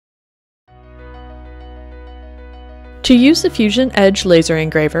To use the Fusion Edge laser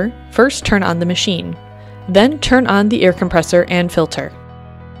engraver, first turn on the machine, then turn on the air compressor and filter.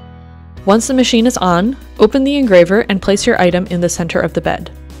 Once the machine is on, open the engraver and place your item in the center of the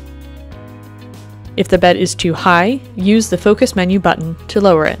bed. If the bed is too high, use the focus menu button to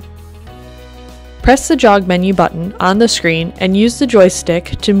lower it. Press the jog menu button on the screen and use the joystick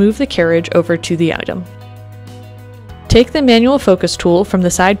to move the carriage over to the item. Take the manual focus tool from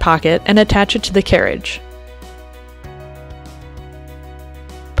the side pocket and attach it to the carriage.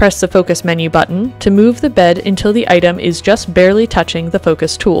 Press the focus menu button to move the bed until the item is just barely touching the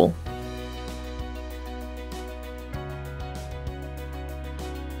focus tool.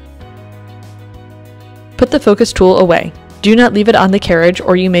 Put the focus tool away. Do not leave it on the carriage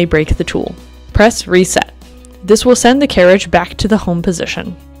or you may break the tool. Press Reset. This will send the carriage back to the home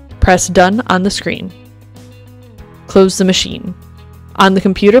position. Press Done on the screen. Close the machine. On the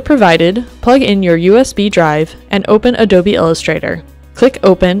computer provided, plug in your USB drive and open Adobe Illustrator. Click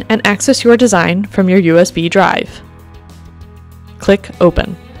Open and access your design from your USB drive. Click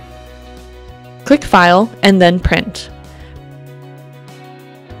Open. Click File and then Print.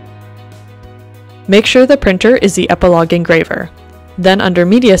 Make sure the printer is the Epilog engraver. Then under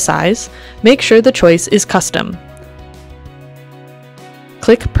Media Size, make sure the choice is Custom.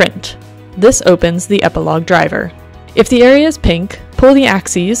 Click Print. This opens the Epilog driver. If the area is pink, pull the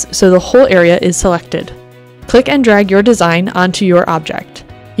axes so the whole area is selected. Click and drag your design onto your object.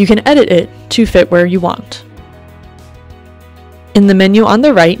 You can edit it to fit where you want. In the menu on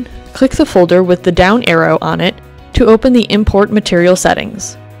the right, click the folder with the down arrow on it to open the Import Material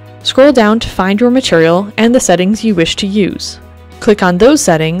settings. Scroll down to find your material and the settings you wish to use. Click on those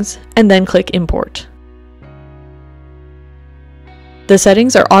settings and then click Import. The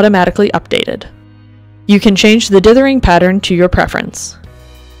settings are automatically updated. You can change the dithering pattern to your preference.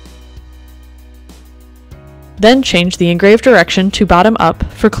 Then change the engrave direction to bottom up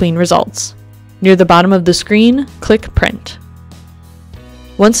for clean results. Near the bottom of the screen, click Print.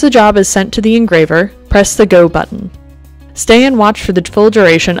 Once the job is sent to the engraver, press the Go button. Stay and watch for the full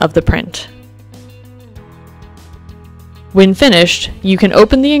duration of the print. When finished, you can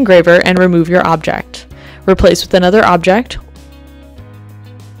open the engraver and remove your object. Replace with another object,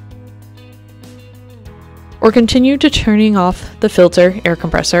 or continue to turning off the filter, air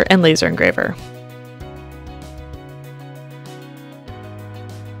compressor, and laser engraver.